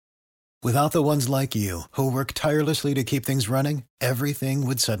Without the ones like you, who work tirelessly to keep things running, everything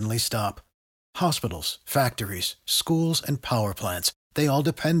would suddenly stop. Hospitals, factories, schools, and power plants, they all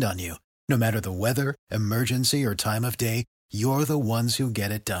depend on you. No matter the weather, emergency, or time of day, you're the ones who get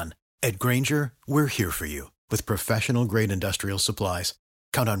it done. At Grainger, we're here for you with professional-grade industrial supplies.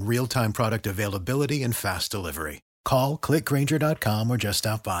 Count on real-time product availability and fast delivery. Call, clickgrainger.com, or just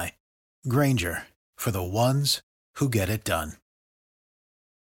stop by. Grainger, for the ones who get it done.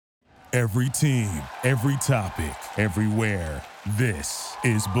 Every team, every topic, everywhere. This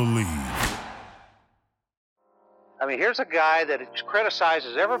is Believe. I mean, here's a guy that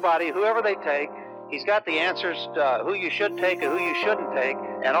criticizes everybody, whoever they take. He's got the answers to who you should take and who you shouldn't take.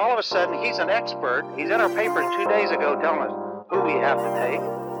 And all of a sudden, he's an expert. He's in our paper 2 days ago telling us who we have to take.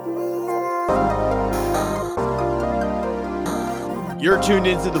 You're tuned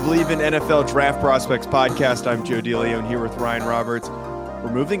into the Believe in NFL Draft Prospects podcast. I'm Joe DeLeon here with Ryan Roberts.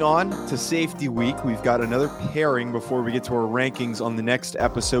 We're moving on to Safety Week. We've got another pairing before we get to our rankings on the next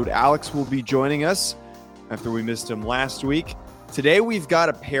episode. Alex will be joining us after we missed him last week. Today, we've got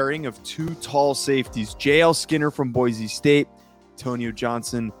a pairing of two tall safeties, J.L. Skinner from Boise State, Antonio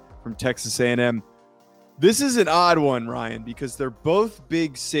Johnson from Texas A&M. This is an odd one, Ryan, because they're both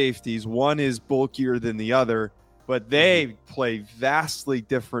big safeties. One is bulkier than the other, but they play vastly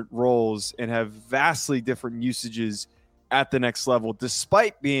different roles and have vastly different usages at the next level,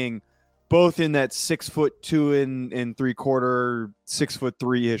 despite being both in that 6'2" and 3/4,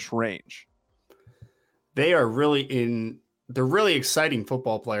 6'3" range. They are they're really exciting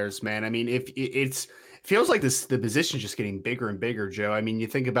football players, man. I mean, it feels like the position is just getting bigger and bigger, Joe. I mean, you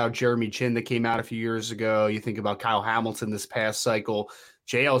think about Jeremy Chin that came out a few years ago. You think about Kyle Hamilton this past cycle.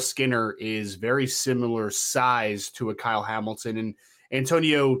 J.L. Skinner is very similar size to a Kyle Hamilton, and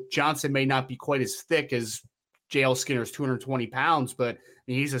Antonio Johnson may not be quite as thick as J.L. Skinner is 220 pounds, but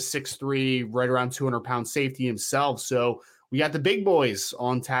he's a 6'3", right around 200-pound safety himself. So we got the big boys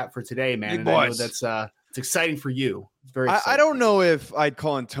on tap for today, man. Big boys. I know that's it's exciting for you. It's very exciting. I don't know if I'd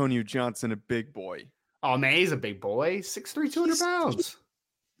call Antonio Johnson a big boy. Oh, man, he's a big boy. 6'3", 200 pounds.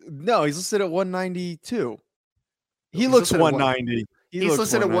 No, he's listed at 192. He looks 190. He's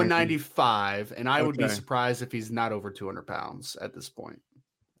listed at 195, and I would be surprised if he's not over 200 pounds at this point.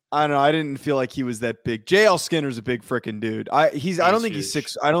 I don't know. I didn't feel like he was that big. J.L. Skinner's a big freaking dude. I don't think he's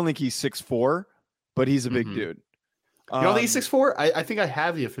 6'4", but he's a big dude. You don't think he's 6'4"? I think I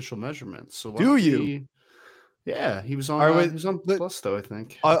have the official measurements. So do you? Yeah, he was on. He was on Plus though. I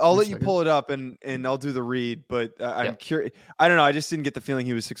think. I'll let you pull it up and I'll do the read. But I'm curious. I don't know. I just didn't get the feeling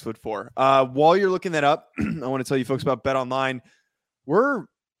he was 6'4". While you're looking that up, I want to tell you folks about Bet Online. We're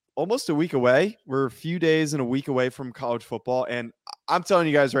almost a week away. We're a few days and a week away from college football, and I'm telling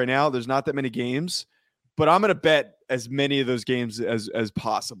you guys right now, there's not that many games, but I'm going to bet as many of those games as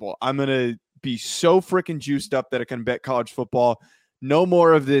possible. I'm going to be so freaking juiced up that I can bet college football. No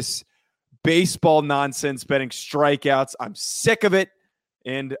more of this baseball nonsense betting strikeouts. I'm sick of it,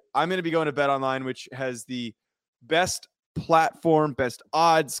 and I'm going to be going to Bet Online, which has the best platform, best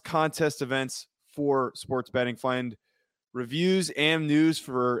odds, contest events for sports betting. Find reviews and news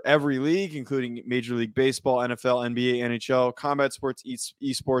for every league, including Major League Baseball, NFL, NBA, NHL, combat sports,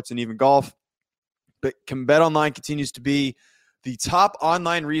 esports, and even golf. But Bet Online continues to be the top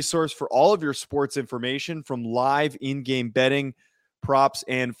online resource for all of your sports information, from live in-game betting, props,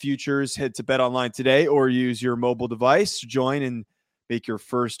 and futures. Head to Bet Online today or use your mobile device to join and make your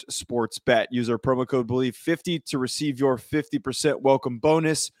first sports bet. Use our promo code BELIEVE50 to receive your 50% welcome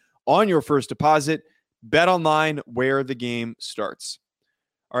bonus on your first deposit. Bet Online, where the game starts.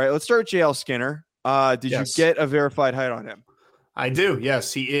 All right, let's start with J.L. Skinner. Did you get a verified height on him? I do.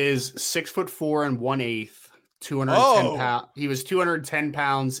 Yes, he is 6'4" and 1/8, 210 pounds. He was 210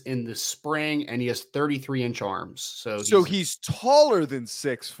 pounds in the spring, and he has 33-inch arms. So he's taller than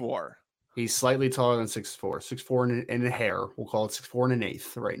 6'4". He's slightly taller than 6'4", 6'4" and a hair. We'll call it 6'4" and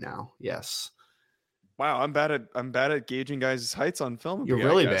 1/8 right now. Yes. Wow, I'm bad at gauging guys' heights on film. You're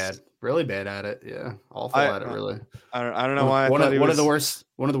really bad at it. Yeah, awful at it. Really. I don't know why. One of the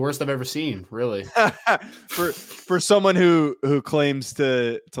worst I've ever seen. Really. for someone who claims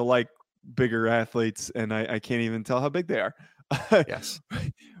to like bigger athletes, and I can't even tell how big they are. Yes.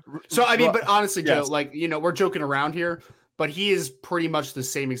 So I mean, but honestly, Joe, we're joking around here, but he is pretty much the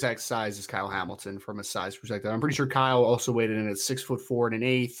same exact size as Kyle Hamilton from a size perspective. I'm pretty sure Kyle also weighed in at 6'4" and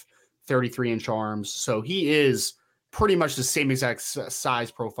 1/8. 33-inch arms. So he is pretty much the same exact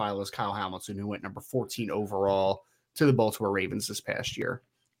size profile as Kyle Hamilton, who went number 14 overall to the Baltimore Ravens this past year.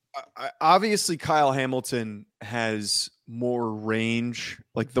 Obviously, Kyle Hamilton has more range.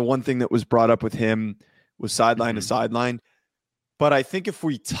 Like, the one thing that was brought up with him was sideline to sideline. But I think if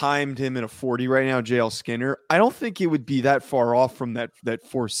we timed him in a 40 right now, JL Skinner, I don't think it would be that far off from that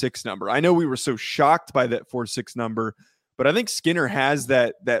 4.6 number. I know we were so shocked by that 4.6 number, but I think Skinner has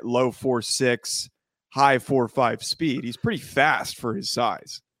that low 4.6, high 4.5 speed. He's pretty fast for his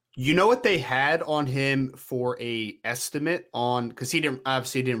size. You know what they had on him for a estimate on, because he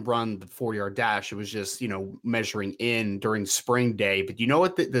didn't run the 40-yard dash. It was just, measuring in during spring day. But you know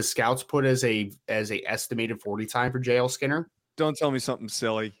what the scouts put as a estimated 40 time for JL Skinner? Don't tell me something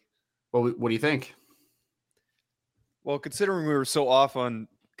silly. Well, what do you think? Well, considering we were so off on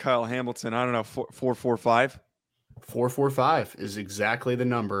Kyle Hamilton, I don't know, 4.45? 4.45 is exactly the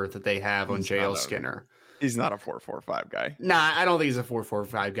number that they have on JL Skinner. He's not a 4.45 guy. Nah, I don't think he's a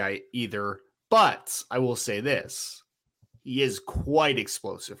 4.45 guy either. But I will say this. He is quite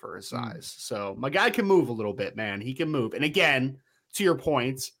explosive for his size. So my guy can move a little bit, man. He can move. And again, to your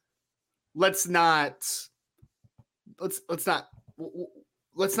point, let's not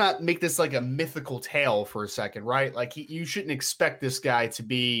make this like a mythical tale for a second, right? Like you shouldn't expect this guy to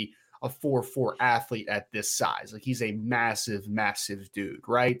be a 4.4 athlete at this size. Like he's a massive, massive dude,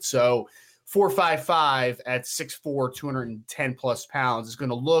 right? So 4.55 at 6'4", 210 plus pounds is going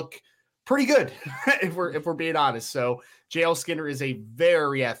to look pretty good if we're being honest. So JL Skinner is a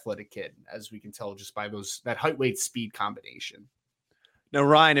very athletic kid, as we can tell just by that height, weight, speed combination. Now,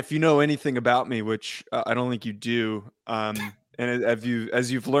 Ryan, if you know anything about me, which I don't think you do, and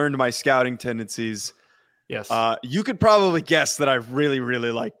as you've learned my scouting tendencies, yes, you could probably guess that I really,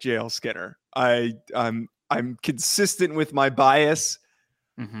 really like JL Skinner. I'm consistent with my bias.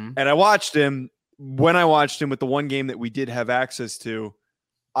 Mm-hmm. And I watched him. When I watched him with the one game that we did have access to,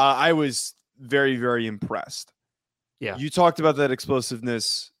 I was very, very impressed. Yeah. You talked about that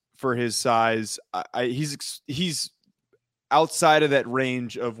explosiveness for his size. He's outside of that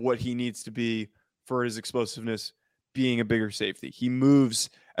range of what he needs to be for his explosiveness being a bigger safety. He moves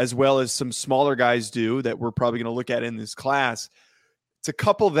as well as some smaller guys do that we're probably going to look at in this class. To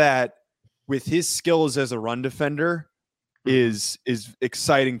couple that with his skills as a run defender is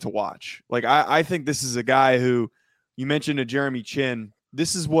exciting to watch. Like I think this is a guy who, you mentioned a Jeremy Chin.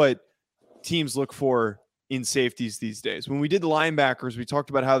 This is what teams look for in safeties these days. When we did the linebackers, we talked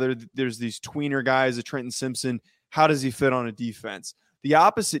about how there's these tweener guys, a Trenton Simpson. How does he fit on a defense? The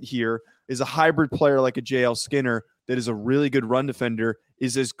opposite here is a hybrid player like a JL Skinner that is a really good run defender,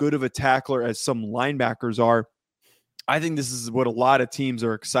 is as good of a tackler as some linebackers are. I think this is what a lot of teams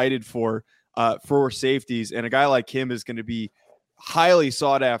are excited for safeties, and a guy like him is going to be highly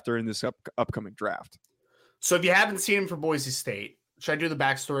sought after in this upcoming draft. So if you haven't seen him for Boise State, should I do the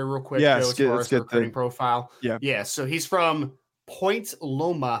backstory real quick? Yeah, as far as the recruiting profile? Yeah. So he's from Point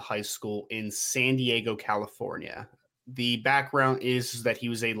Loma High School in San Diego, California. The background is that he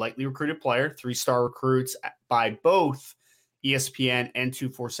was a lightly recruited player, 3-star recruits by both ESPN and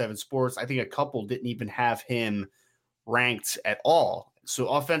 247 Sports. I think a couple didn't even have him ranked at all. So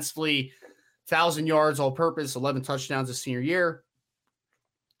offensively, 1,000 yards all purpose, 11 touchdowns his senior year.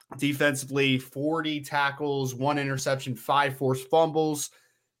 Defensively, 40 tackles, 1 interception, 5 forced fumbles,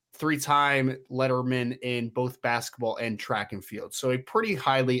 3-time letterman in both basketball and track and field. So a pretty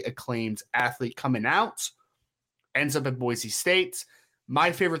highly acclaimed athlete coming out, ends up at Boise State.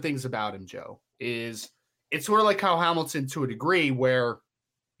 My favorite things about him, Joe, is it's sort of like Kyle Hamilton to a degree, where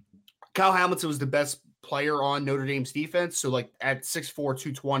Kyle Hamilton was the best player on Notre Dame's defense. So like at 6'4",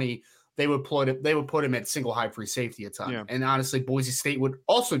 220, they would put him at single high free safety a ton. Yeah. And honestly, Boise State would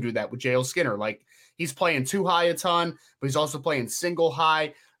also do that with JL Skinner. Like he's playing 2 high a ton, but he's also playing single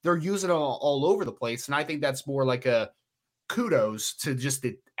high. They're using him all over the place. And I think that's more like a kudos to just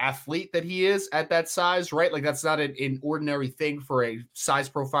the athlete that he is at that size, right? Like that's not an ordinary thing for a size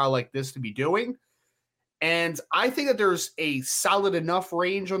profile like this to be doing. And I think that there's a solid enough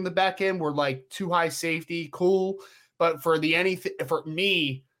range on the back end where like 2 high safety, cool. But for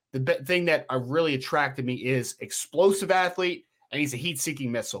me, the thing that really attracted me is explosive athlete, and he's a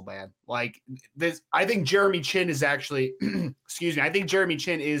heat-seeking missile, man. Like this, I think Jeremy Chin is actually, excuse me, I think Jeremy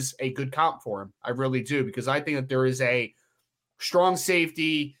Chin is a good comp for him. I really do, because I think that there is a strong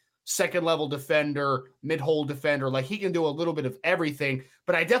safety, second-level defender, mid-hole defender. Like he can do a little bit of everything,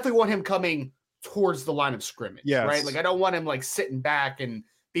 but I definitely want him coming towards the line of scrimmage, yes. Right? Like I don't want him like sitting back and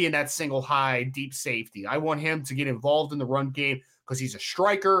being that single high deep safety. I want him to get involved in the run game because he's a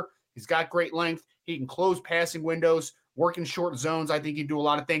striker. He's got great length. He can close passing windows, work in short zones. I think he can do a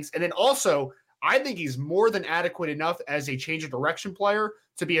lot of things. And then also, I think he's more than adequate enough as a change of direction player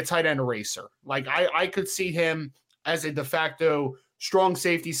to be a tight end eraser. Like I could see him as a de facto strong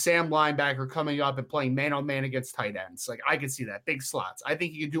safety, Sam linebacker coming up and playing man-on-man against tight ends. Like I could see that. Big slots. I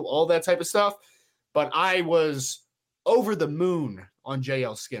think he can do all that type of stuff. But I was over the moon on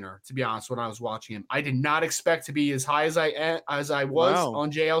JL Skinner, to be honest, when I was watching him. I did not expect to be as high as I was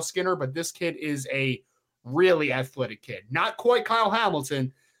on JL Skinner, but this kid is a really athletic kid. Not quite Kyle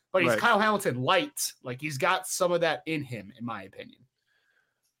Hamilton, but he's Kyle Hamilton light. Like, he's got some of that in him, in my opinion.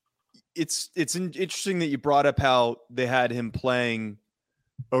 It's interesting that you brought up how they had him playing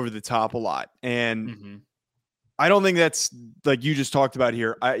over the top a lot. And I don't think that's like you just talked about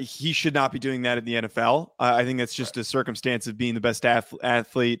here. He should not be doing that in the NFL. I think that's just a circumstance of being the best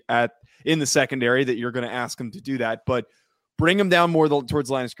athlete in the secondary that you're going to ask him to do that. But bring him down more towards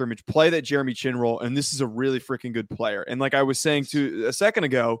the line of scrimmage, play that Jeremy Chin role. And this is a really freaking good player. And like I was saying a second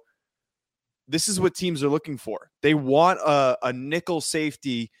ago, this is what teams are looking for. They want a nickel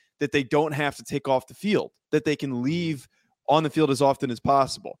safety that they don't have to take off the field, that they can leave on the field as often as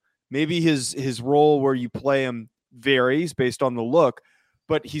possible. Maybe his role where you play him varies based on the look,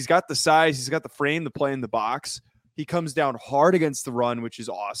 but he's got the size, he's got the frame to play in the box. He comes down hard against the run, which is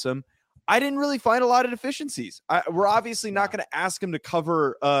awesome. I didn't really find a lot of deficiencies. We're obviously not going to ask him to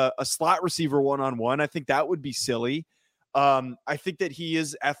cover a slot receiver one-on-one. I think that would be silly. I think that he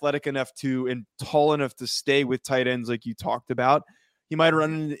is athletic enough to and tall enough to stay with tight ends like you talked about. He might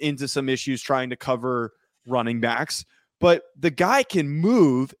run into some issues trying to cover running backs, but the guy can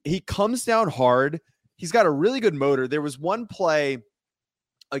move. He comes down hard. He's got a really good motor. There was one play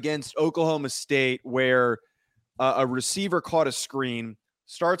against Oklahoma State where a receiver caught a screen,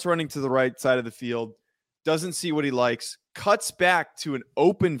 starts running to the right side of the field, doesn't see what he likes, cuts back to an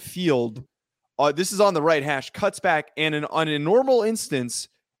open field. This is on the right hash, cuts back, and on a normal instance,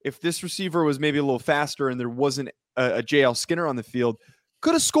 if this receiver was maybe a little faster and there wasn't a JL Skinner on the field,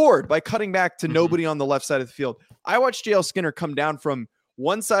 could have scored by cutting back to nobody on the left side of the field. I watched JL Skinner come down from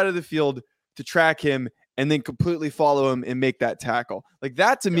one side of the field to track him and then completely follow him and make that tackle. Like,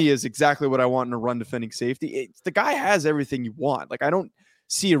 that to me is exactly what I want in a run defending safety. The guy has everything you want. Like, I don't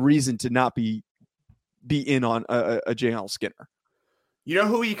see a reason to not be in on a JL Skinner. You know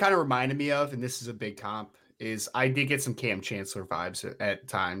who he kind of reminded me of, and this is a big comp, is I did get some Cam Chancellor vibes at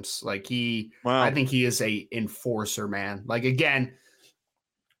times. Like, I think he is a enforcer, man. Like, again,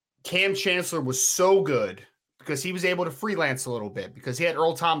 Cam Chancellor was so good because he was able to freelance a little bit because he had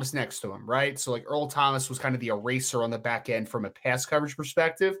Earl Thomas next to him, right? So, like, Earl Thomas was kind of the eraser on the back end from a pass coverage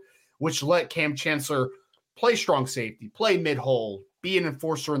perspective, which let Cam Chancellor play strong safety, play mid-hole, be an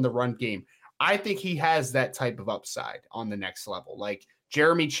enforcer in the run game. I think he has that type of upside on the next level. Like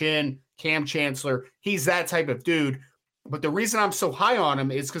Jeremy Chin, Cam Chancellor, he's that type of dude. But the reason I'm so high on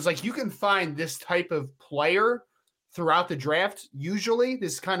him is because, like, you can find this type of player throughout the draft, usually,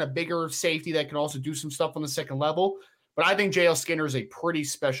 this kind of bigger safety that can also do some stuff on the second level. But I think JL Skinner is a pretty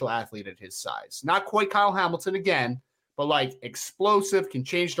special athlete at his size. Not quite Kyle Hamilton again, but like explosive, can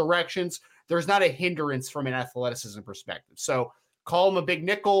change directions. There's not a hindrance from an athleticism perspective. So call him a big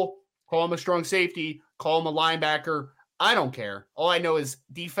nickel, call him a strong safety, call him a linebacker. I don't care. All I know is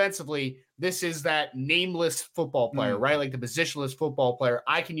defensively, this is that nameless football player, right? Like the positionless football player.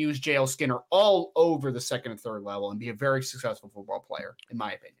 I can use JL Skinner all over the second and third level and be a very successful football player, in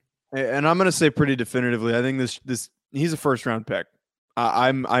my opinion. And I'm going to say pretty definitively, I think this he's a first round pick.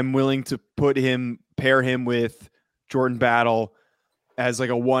 I'm willing to pair him with Jordan Battle as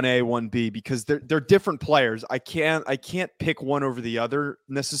like a 1A, 1B because they're different players. I can't pick one over the other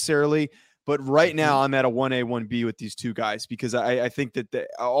necessarily. But right now I'm at a 1A, 1B with these two guys because I think that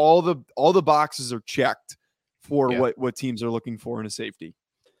all the boxes are checked for what teams are looking for in a safety.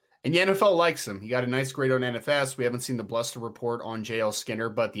 And the NFL likes him. He got a nice grade on NFS. We haven't seen the Bluster report on JL Skinner,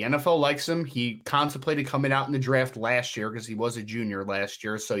 but the NFL likes him. He contemplated coming out in the draft last year because he was a junior last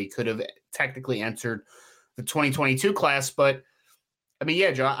year, so he could have technically entered the 2022 class. But, I mean,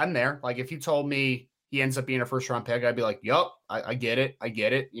 yeah, John, I'm there. Like, if you told me he ends up being a first-round pick, I'd be like, yup, I get it. I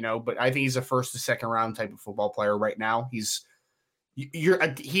get it, you know. But I think he's a first to second-round type of football player right now. He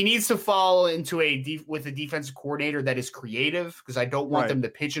needs to fall into with a defensive coordinator that is creative because I don't want them to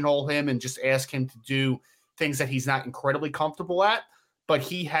pigeonhole him and just ask him to do things that he's not incredibly comfortable at. But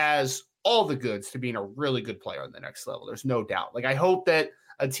he has all the goods to being a really good player on the next level. There's no doubt. Like, I hope that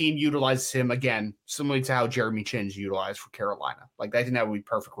a team utilizes him again, similarly to how Jeremy Chin's utilized for Carolina. Like, I think that would be a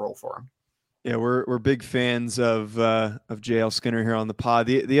perfect role for him. Yeah, we're big fans of JL Skinner here on the pod.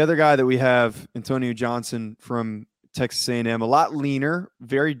 The other guy that we have, Antonio Johnson from Texas A&M, a lot leaner,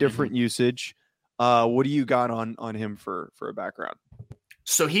 very different usage. What do you got on him for a background?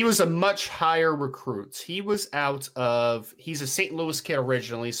 So he was a much higher recruit. He's a St. Louis kid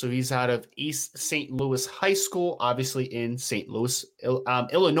originally. So he's out of East St. Louis High School, obviously in St. Louis,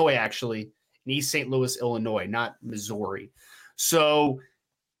 Illinois, actually, in East St. Louis, Illinois, not Missouri. So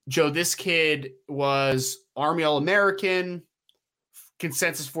Joe, this kid was Army All-American,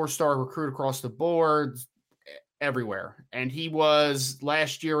 consensus 4-star recruit across the board, everywhere. And he was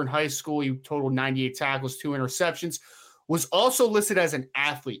last year in high school, he totaled 98 tackles, 2 interceptions, was also listed as an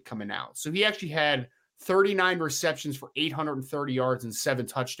athlete coming out. So he actually had 39 receptions for 830 yards and 7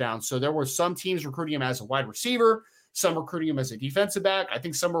 touchdowns. So there were some teams recruiting him as a wide receiver, some recruiting him as a defensive back. I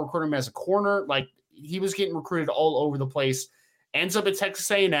think some were recruiting him as a corner. Like, he was getting recruited all over the place. Ends up at Texas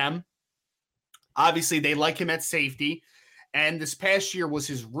A&M. Obviously, they like him at safety. And this past year was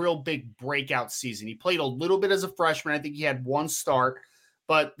his real big breakout season. He played a little bit as a freshman. I think he had 1 start.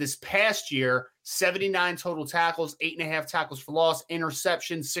 But this past year, 79 total tackles, 8.5 tackles for loss,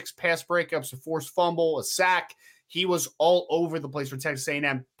 interception, 6 pass breakups, a forced fumble, a sack. He was all over the place for Texas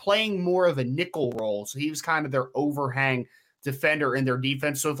A&M, playing more of a nickel role. So he was kind of their overhang defender in their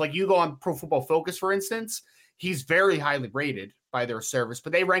defense. So if like you go on Pro Football Focus, for instance, he's very highly rated by their service,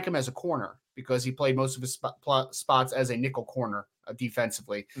 but they rank him as a corner because he played most of his spots as a nickel corner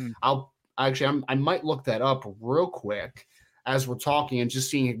defensively. I might look that up real quick as we're talking and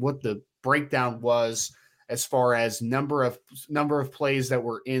just seeing what the breakdown was as far as number of plays that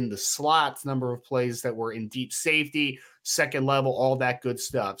were in the slots, number of plays that were in deep safety, second level, all that good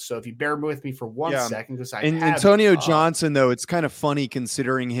stuff. So if you bear with me for 1 second, because Antonio Johnson, though, it's kind of funny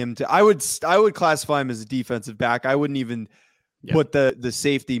considering him I would classify him as a defensive back. I wouldn't even put the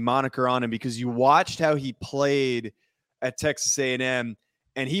safety moniker on him, because you watched how he played at Texas A&M,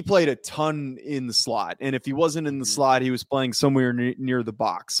 and he played a ton in the slot. And if he wasn't in the slot, he was playing somewhere near the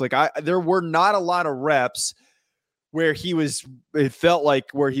box. Like there were not a lot of reps where it felt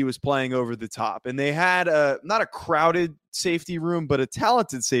like where he was playing over the top. And they had not a crowded safety room, but a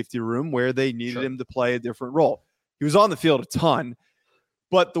talented safety room where they needed him to play a different role. He was on the field a ton,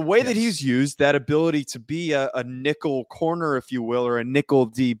 but the way that he's used, that ability to be a nickel corner, if you will, or a nickel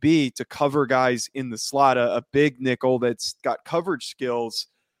DB to cover guys in the slot, a big nickel that's got coverage skills,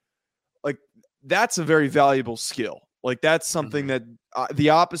 like that's a very valuable skill. Like that's something that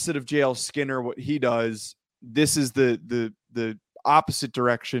the opposite of JL Skinner, what he does, this is the opposite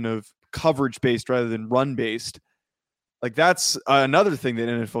direction of coverage based rather than run based. Like that's another thing that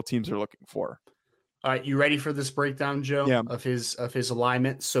NFL teams are looking for. All right, you ready for this breakdown, Joe? Yeah. Of his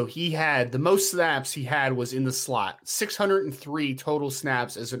alignment. So he had the most snaps he had was in the slot, 603 total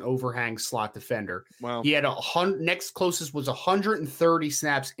snaps as an overhang slot defender. Wow. He had next closest was 130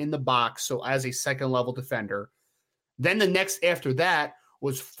 snaps in the box, so as a second level defender. Then the next after that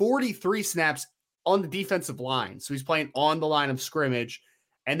was 43 snaps on the defensive line. So he's playing on the line of scrimmage.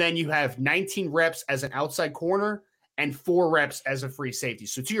 And then you have 19 reps as an outside corner and 4 reps as a free safety.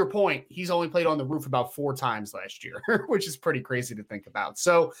 So to your point, he's only played on the roof about 4 times last year, which is pretty crazy to think about.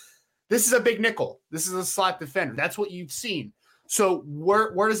 So this is a big nickel. This is a slot defender. That's what you've seen. So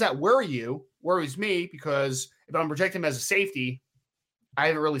where does that worry you? Worries me, because if I'm projecting him as a safety, I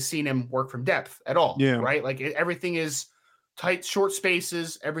haven't really seen him work from depth at all. Yeah. Right? Like everything is tight, short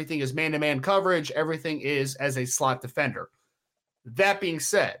spaces. Everything is man-to-man coverage. Everything is as a slot defender. That being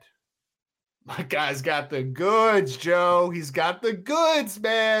said, my guy's got the goods, Joe. He's got the goods,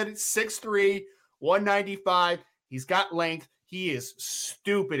 man. 6'3", 195. He's got length. He is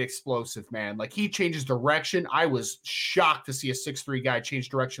stupid explosive, man. Like, he changes direction. I was shocked to see a 6'3" guy change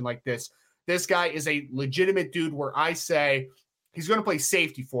direction like this. This guy is a legitimate dude where I say he's going to play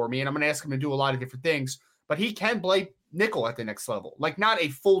safety for me, and I'm going to ask him to do a lot of different things, but he can play nickel at the next level. Like, not a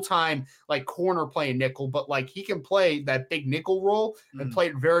full-time, like, corner playing nickel, but, like, he can play that big nickel role and play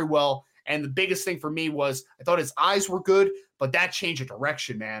it very well. And the biggest thing for me was I thought his eyes were good, but that changed of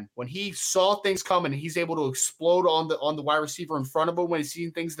direction, man. When he saw things coming, he's able to explode on the wide receiver in front of him when he's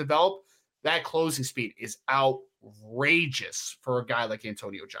seeing things develop. That closing speed is outrageous for a guy like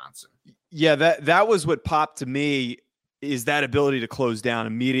Antonio Johnson. Yeah, that was what popped to me, is that ability to close down,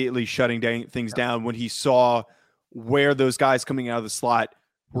 immediately shutting things down when he saw where those guys coming out of the slot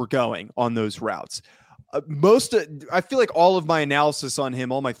were going on those routes. I feel like all of my analysis on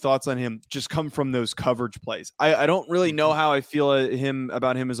him, all my thoughts on him just come from those coverage plays. I don't really know how I feel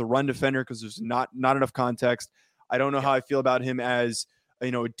about him as a run defender, because there's not enough context. I don't know how I feel about him as,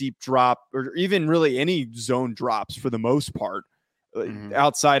 a deep drop, or even really any zone drops for the most part,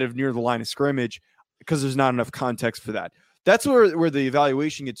 outside of near the line of scrimmage, because there's not enough context for that. That's where the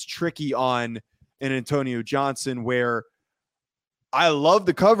evaluation gets tricky on an Antonio Johnson, where I love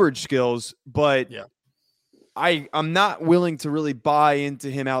the coverage skills, but I'm not willing to really buy into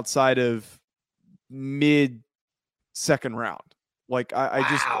him outside of mid-second round. Like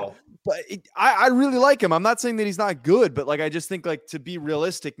I really like him. I'm not saying that he's not good, but like I just think, like, to be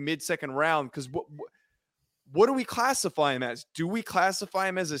realistic, mid-second round, because what do we classify him as? Do we classify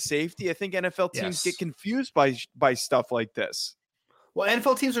him as a safety? I think NFL teams get confused by stuff like this. Well,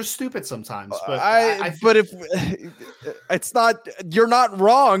 NFL teams are stupid sometimes, but but if it's not, you're not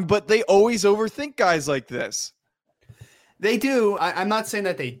wrong, but they always overthink guys like this. They do. I'm not saying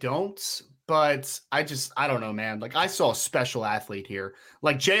that they don't, but I don't know, man. Like, I saw a special athlete here.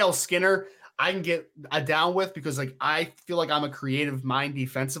 Like JL Skinner, I can get down with, because like I feel like I'm a creative mind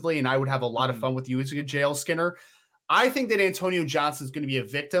defensively, and I would have a lot of fun with using a JL Skinner. I think that Antonio Johnson is going to be a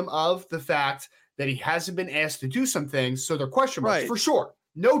victim of the fact that he hasn't been asked to do some things, so they're question marks for sure.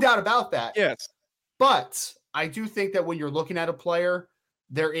 No doubt about that. Yes. But I do think that when you're looking at a player,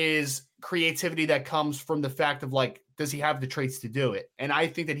 there is creativity that comes from the fact of, like, does he have the traits to do it? And I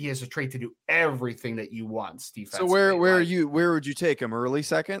think that he has a trait to do everything that you want defensively. So where would you take him? Early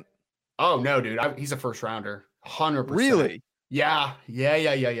second? Oh no, dude. He's a first rounder. 100%. Really? Yeah.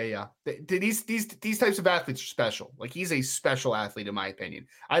 These types of athletes are special. Like, he's a special athlete, in my opinion.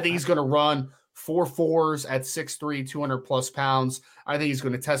 I think he's going to run 4.4s at 6'3", 200 plus pounds. I think he's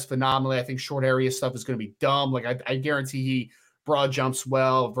going to test phenomenally. I think short area stuff is going to be dumb. Like, I guarantee he broad jumps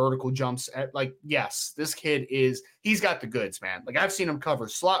well, vertical jumps. Yes, this kid he's got the goods, man. Like, I've seen him cover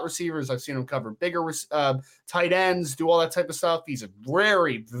slot receivers. I've seen him cover bigger tight ends, do all that type of stuff. He's a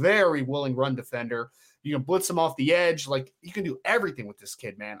very, very willing run defender. You can blitz him off the edge. Like, you can do everything with this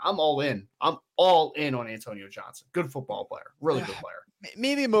kid, man. I'm all in. I'm all in on Antonio Johnson. Good football player. Really good player.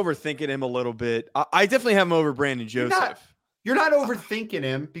 Maybe I'm overthinking him a little bit. I definitely have him over Brandon Joseph. You're not overthinking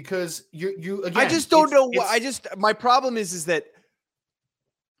him, because you again. I just don't know. My problem is that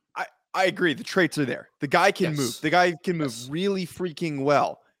I agree. The traits are there. The guy can move. The guy can move really freaking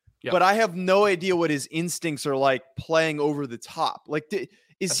well. Yep. But I have no idea what his instincts are like playing over the top. Like,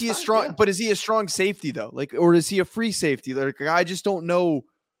 is he a strong safety though? Like, or is he a free safety? Like, I just don't know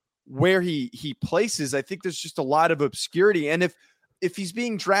where he places. I think there's just a lot of obscurity. And if he's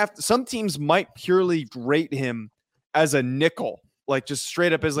being drafted, some teams might purely rate him as a nickel, like just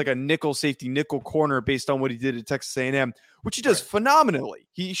straight up as like a nickel safety, nickel corner, based on what he did at Texas A&M, which he does phenomenally.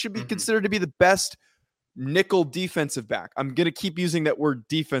 He should be considered to be the best nickel defensive back. I'm going to keep using that word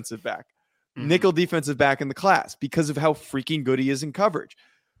defensive back, nickel defensive back in the class, because of how freaking good he is in coverage.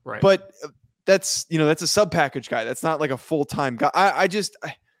 Right. But that's a sub package guy. That's not like a full-time guy. I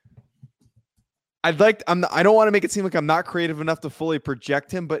don't want to make it seem like I'm not creative enough to fully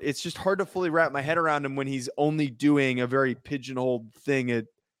project him, but it's just hard to fully wrap my head around him when he's only doing a very pigeonholed thing at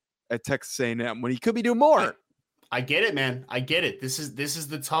Texas A&M, when he could be doing more. I get it, man. I get it. This is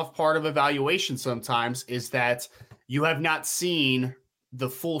the tough part of evaluation sometimes, is that you have not seen the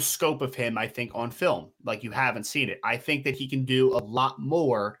full scope of him, I think, on film. Like, you haven't seen it. I think that he can do a lot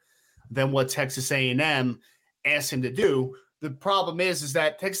more than what Texas A&M asked him to do. The problem is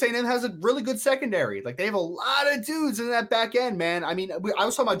that Texas A&M has a really good secondary. Like, they have a lot of dudes in that back end, man. I mean, I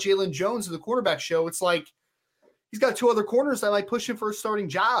was talking about Jalen Jones in the quarterback show. It's like he's got two other corners that might push him for a starting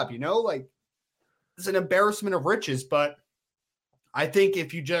job, Like, it's an embarrassment of riches. But I think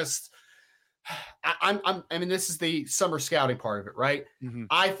if you just I mean, this is the summer scouting part of it, right? Mm-hmm.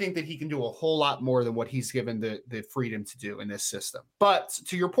 I think that he can do a whole lot more than what he's given the freedom to do in this system. But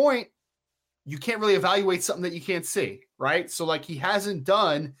to your point, you can't really evaluate something that you can't see, right? So, like, he hasn't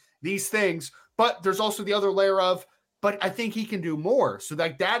done these things, but there's also the other layer of, but I think he can do more. So,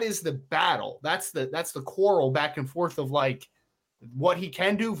 like, that is the battle. That's the quarrel back and forth of, like, what he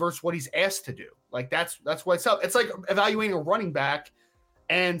can do versus what he's asked to do. Like, that's what's up. It's like evaluating a running back,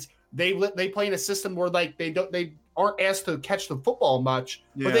 and they play in a system where, like, they aren't asked to catch the football much,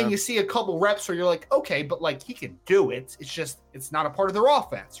 but then you see a couple reps where you're like, okay, but like, he can do it. It's just, it's not a part of their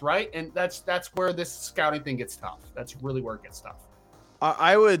offense, right? And that's where this scouting thing gets tough. That's really where it gets tough.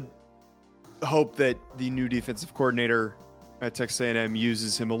 I would hope that the new defensive coordinator at Texas A&M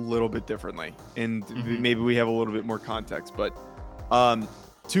uses him a little bit differently, and maybe we have a little bit more context. But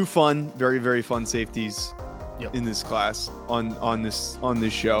two very, very fun safeties in this class on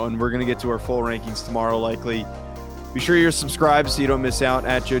this show, and we're gonna get to our full rankings tomorrow, likely. Be sure you're subscribed so you don't miss out.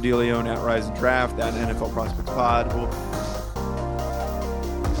 At Joe DeLeon, at Rise and Draft, at NFL Prospects Pod.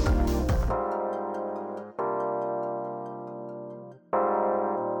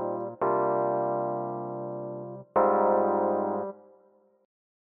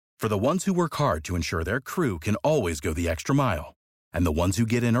 For the ones who work hard to ensure their crew can always go the extra mile, and the ones who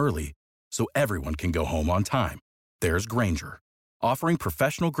get in early so everyone can go home on time, there's Grainger, offering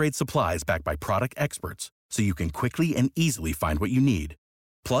professional-grade supplies backed by product experts, so you can quickly and easily find what you need.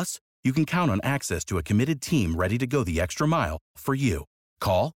 Plus, you can count on access to a committed team ready to go the extra mile for you.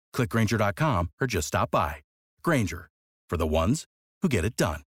 Call, click Grainger.com, or just stop by. Grainger, for the ones who get it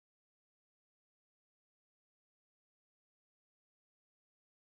done.